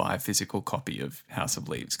had to buy a physical copy of House of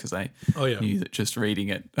Leaves, because I knew that just reading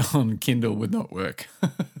it on Kindle would not work.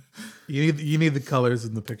 You need the colors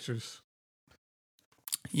and the pictures.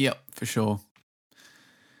 Yep, for sure.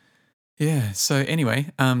 Yeah. So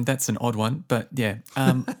anyway, that's an odd one, but yeah.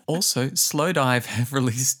 Also, Slowdive have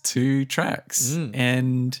released 2 tracks,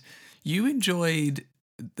 and you enjoyed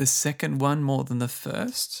the second one more than the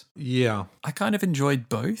first. Yeah, I kind of enjoyed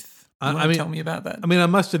both. You want to tell me about that? I mean, I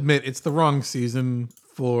must admit, it's the wrong season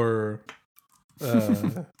for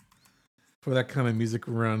for that kind of music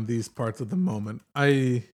around these parts at the moment.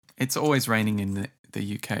 It's always raining in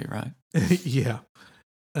the UK, right? Yeah.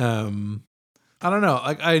 I don't know.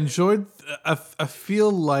 Like I enjoyed. I feel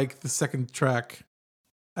like the second track,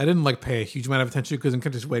 I didn't like pay a huge amount of attention because I'm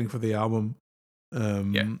kind of just waiting for the album.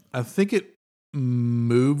 I think it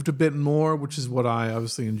moved a bit more, which is what I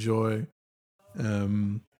obviously enjoy.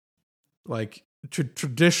 Like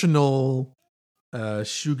traditional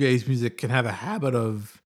shoegaze music can have a habit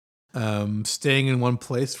of staying in one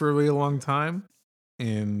place for a really long time,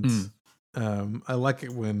 and I like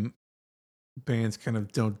it when bands kind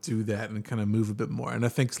of don't do that and kind of move a bit more. And I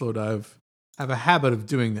think Slowdive have a habit of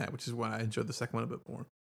doing that, which is why I enjoyed the second one a bit more.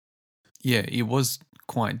 Yeah, it was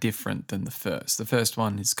quite different than the first. The first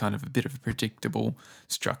one is kind of a bit of a predictable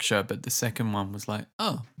structure, but the second one was like,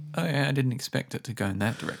 oh yeah, I didn't expect it to go in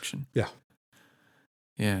that direction. Yeah.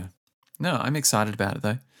 Yeah. No, I'm excited about it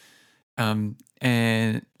though.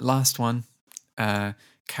 And last one,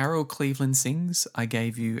 Carol Cleveland Sings, I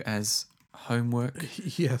gave you as homework.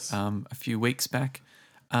 Yes. A few weeks back.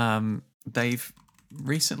 They've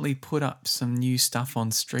recently put up some new stuff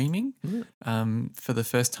on streaming for the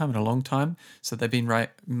first time in a long time. So they've been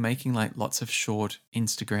making like lots of short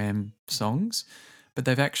Instagram songs, but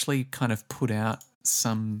they've actually kind of put out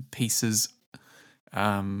some pieces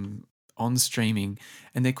on streaming,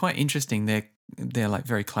 and they're quite interesting. They're like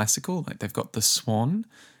very classical. Like they've got the Swan,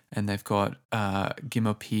 and they've got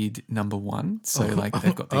Gimopede #1. So like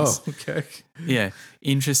they've got these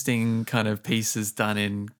interesting kind of pieces done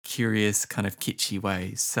in curious kind of kitschy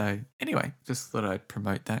ways. So anyway, just thought I'd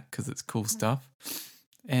promote that because it's cool stuff.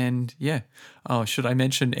 And yeah. Oh, should I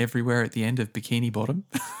mention Everywhere at the end of Bikini Bottom?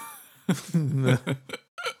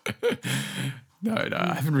 No,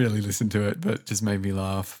 I haven't really listened to it, but it just made me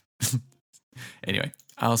laugh. Anyway,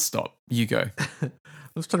 I'll stop. You go.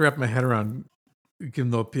 Let's try to wrap my head around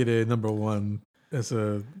Gimopede #1 as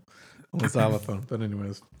a xylophone. But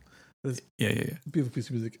anyways, yeah. Beautiful piece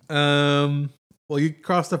of music. Well, you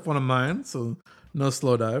crossed up one of mine, so no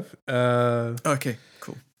Slowdive. Okay,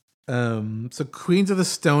 cool. So Queens of the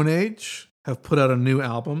Stone Age have put out a new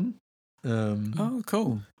album. Oh,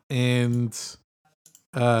 cool. And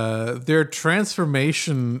their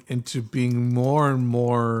transformation into being more and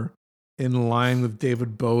more in line with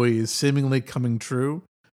David Bowie is seemingly coming true.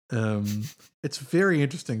 It's very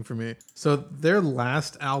interesting for me. So their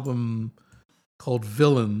last album, called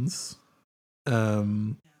Villains,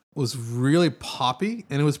 was really poppy,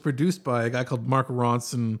 and it was produced by a guy called Mark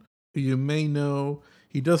Ronson, who you may know.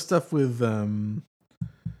 He does stuff with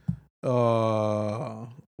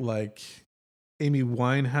like Amy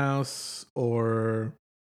Winehouse, or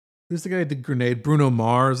who's the guy who did Grenade? Bruno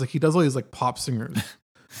Mars. Like he does all these like pop singers.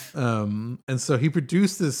 And so he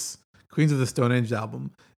produced this Queens of the Stone Age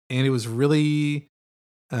album, and it was really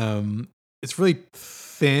it's really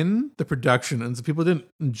thin, the production, and so people didn't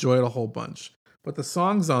enjoy it a whole bunch. But the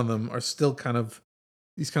songs on them are still kind of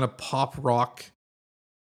these kind of pop rock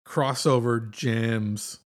crossover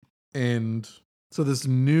jams. And so this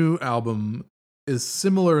new album is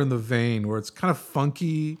similar in the vein, where it's kind of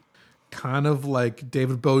funky, kind of like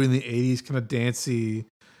David Bowie in the 80s, kind of dancey,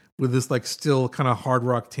 with this like still kind of hard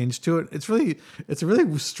rock tinge to it. It's a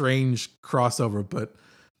really strange crossover, but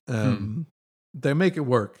they make it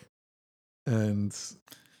work. And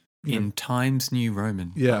in Times New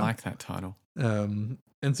Roman. Yeah. I like that title.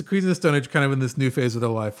 And so Queens of the Stone Age kind of in this new phase of their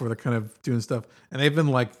life where they're kind of doing stuff, and they've been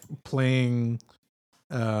like playing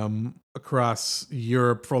across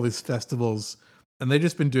Europe for all these festivals, and they've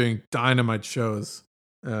just been doing dynamite shows.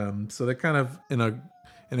 So they're kind of in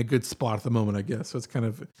a good spot at the moment, I guess. So it's kind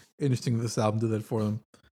of interesting that this album did that for them.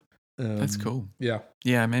 That's cool. Yeah.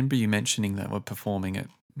 Yeah, I remember you mentioning that we're performing at,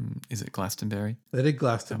 is it Glastonbury? They did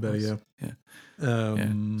Glastonbury, yeah. Yeah,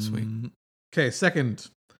 sweet. Okay, second.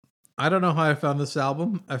 I don't know how I found this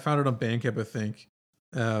album. I found it on Bandcamp, I think.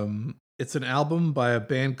 It's an album by a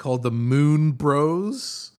band called the Moon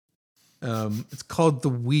Bros. It's called The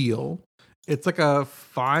Wheel. It's like a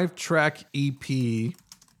 5-track EP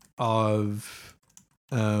of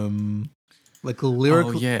like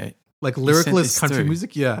Oh yeah, like you sent lyricless this country through.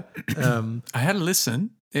 music. Yeah. I had a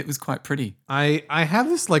listen. It was quite pretty. I have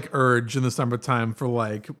this like urge in the summertime for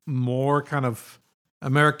like more kind of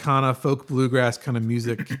Americana, folk, bluegrass kind of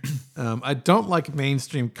music. I don't like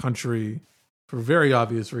mainstream country for very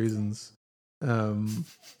obvious reasons.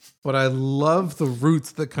 But I love the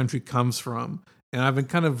roots that country comes from. And I've been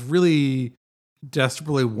kind of really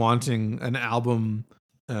desperately wanting an album,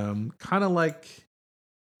 kind of like,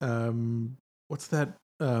 what's that?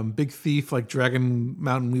 Big Thief, like Dragon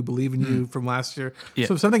Mountain, We Believe in You from last year. Yeah.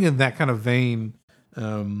 So something in that kind of vein.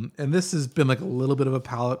 And this has been like a little bit of a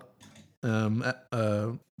palette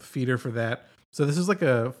feeder for that. So this is like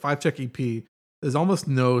a 5-track EP. There's almost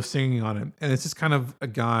no singing on it, and it's just kind of a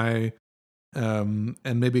guy, and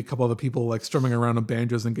maybe a couple other people like strumming around on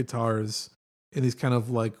banjos and guitars in these kind of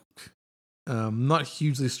like not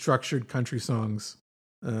hugely structured country songs.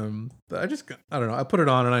 But I don't know. I put it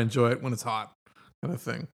on and I enjoy it when it's hot, kind of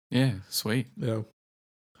thing. Yeah, sweet. Yeah.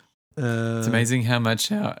 It's amazing how much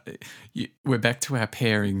we're back to our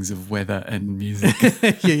pairings of weather and music.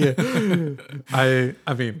 Yeah. I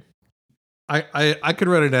mean, I could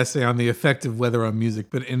write an essay on the effect of weather on music,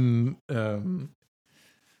 but in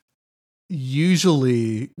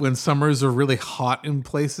usually when summers are really hot in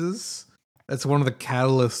places, that's one of the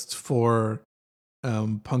catalysts for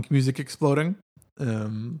punk music exploding.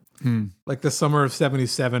 Like the summer of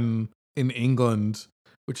 '77 in England,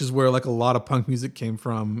 which is where like a lot of punk music came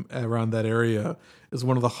from around that area, is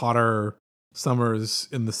one of the hotter summers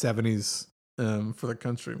in the '70s for the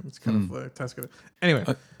country. It's kind of like that's good. Anyway,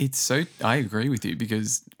 I agree with you,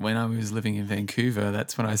 because when I was living in Vancouver,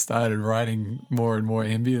 that's when I started writing more and more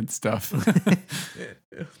ambient stuff.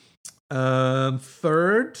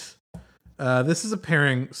 Third, this is a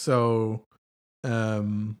pairing. So,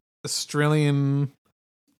 Australian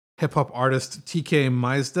hip hop artist TK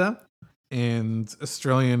Mazda and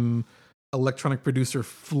Australian electronic producer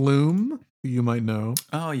Flume, who you might know.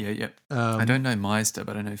 Oh yeah. I don't know Meister,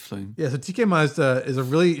 but I know Flume. Yeah, so TK Mazda is a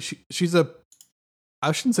really she's a,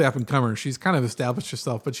 I shouldn't say up and comer. She's kind of established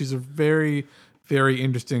herself, but she's a very, very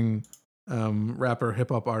interesting rapper, hip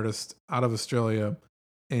hop artist out of Australia.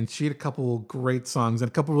 And she had a couple great songs and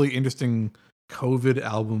a couple really interesting COVID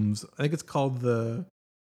albums. I think it's called the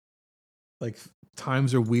like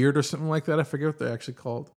Times Are Weird or something like that. I forget what they're actually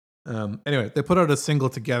called. Anyway, they put out a single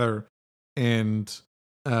together, and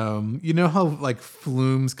you know how like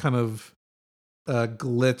Flume's kind of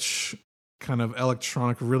glitch, kind of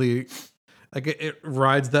electronic, really like it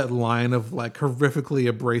rides that line of like horrifically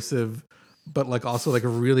abrasive, but like also like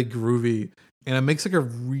really groovy, and it makes like a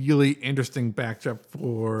really interesting backdrop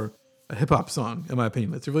for a hip hop song, in my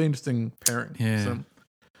opinion. It's a really interesting pairing. Yeah.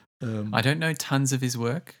 So, I don't know tons of his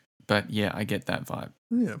work, but yeah, I get that vibe.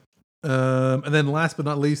 Yeah. And then last but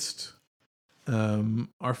not least,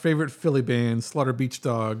 our favorite Philly band, Slaughter Beach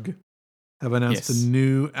Dog, have announced a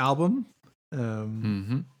new album.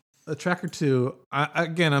 A track or two.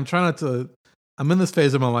 I'm trying not to. I'm in this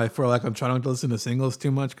phase of my life where like I'm trying not to listen to singles too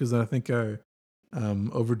much, because I think I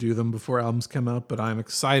overdo them before albums come out. But I'm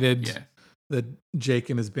excited that Jake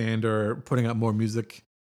and his band are putting out more music.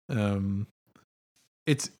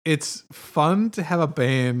 It's fun to have a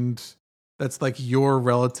band that's like your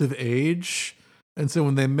relative age, and so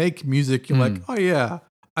when they make music, you're like, oh yeah,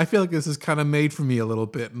 I feel like this is kind of made for me a little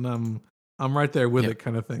bit, and I'm right there with it,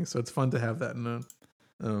 kind of thing. So it's fun to have that in a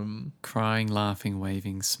Crying, Laughing,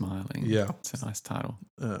 Waving, Smiling. Yeah, it's a nice title.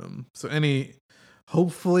 So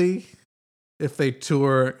hopefully, if they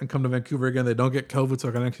tour and come to Vancouver again, they don't get COVID, so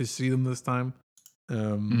I can actually see them this time.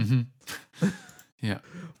 Yeah,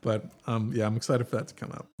 but I'm excited for that to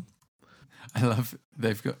come out. I love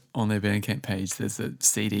they've got on their Bandcamp page. There's a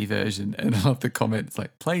CD version, and I love the comment. It's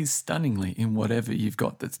like plays stunningly in whatever you've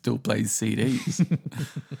got that still plays CDs.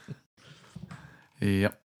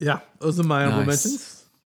 Yep. Yeah, those are my honorable mentions.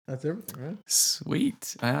 That's everything, right?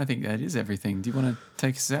 Sweet. I think that is everything. Do you want to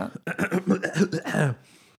take us out?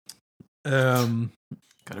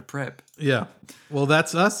 Got to prep. Yeah. Well,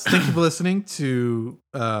 that's us. Thank you for listening to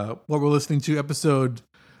what we're listening to, episode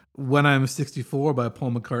When I'm 64 by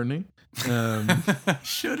Paul McCartney.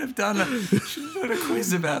 Should have done a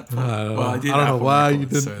quiz about Paul. I don't know why you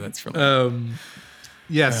didn't. So that's from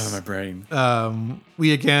yes. My brain.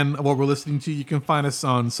 We again, what we're listening to, you can find us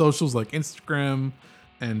on socials like Instagram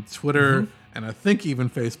and Twitter, and I think even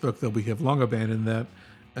Facebook, though we have long abandoned that.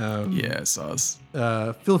 Yes, us.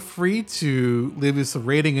 Feel free to leave us a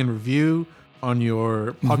rating and review on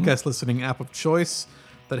your podcast listening app of choice.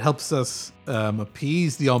 That helps us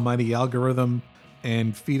appease the almighty algorithm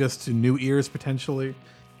and feed us to new ears potentially.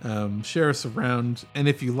 Share us around, and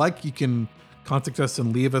if you like, you can contact us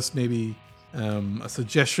and leave us maybe a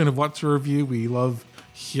suggestion of what to review. We love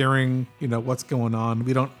hearing, what's going on.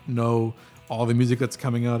 We don't know all the music that's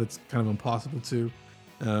coming out. It's kind of impossible to.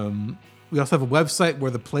 We also have a website where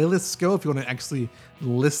the playlists go if you want to actually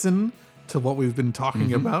listen to what we've been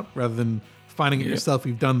talking about rather than finding it yourself.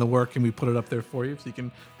 We've done the work and we put it up there for you so you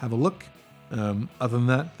can have a look. Other than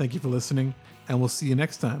that, thank you for listening, and we'll see you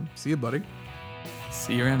next time. See you, buddy.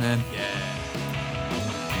 See you around, man. Yeah.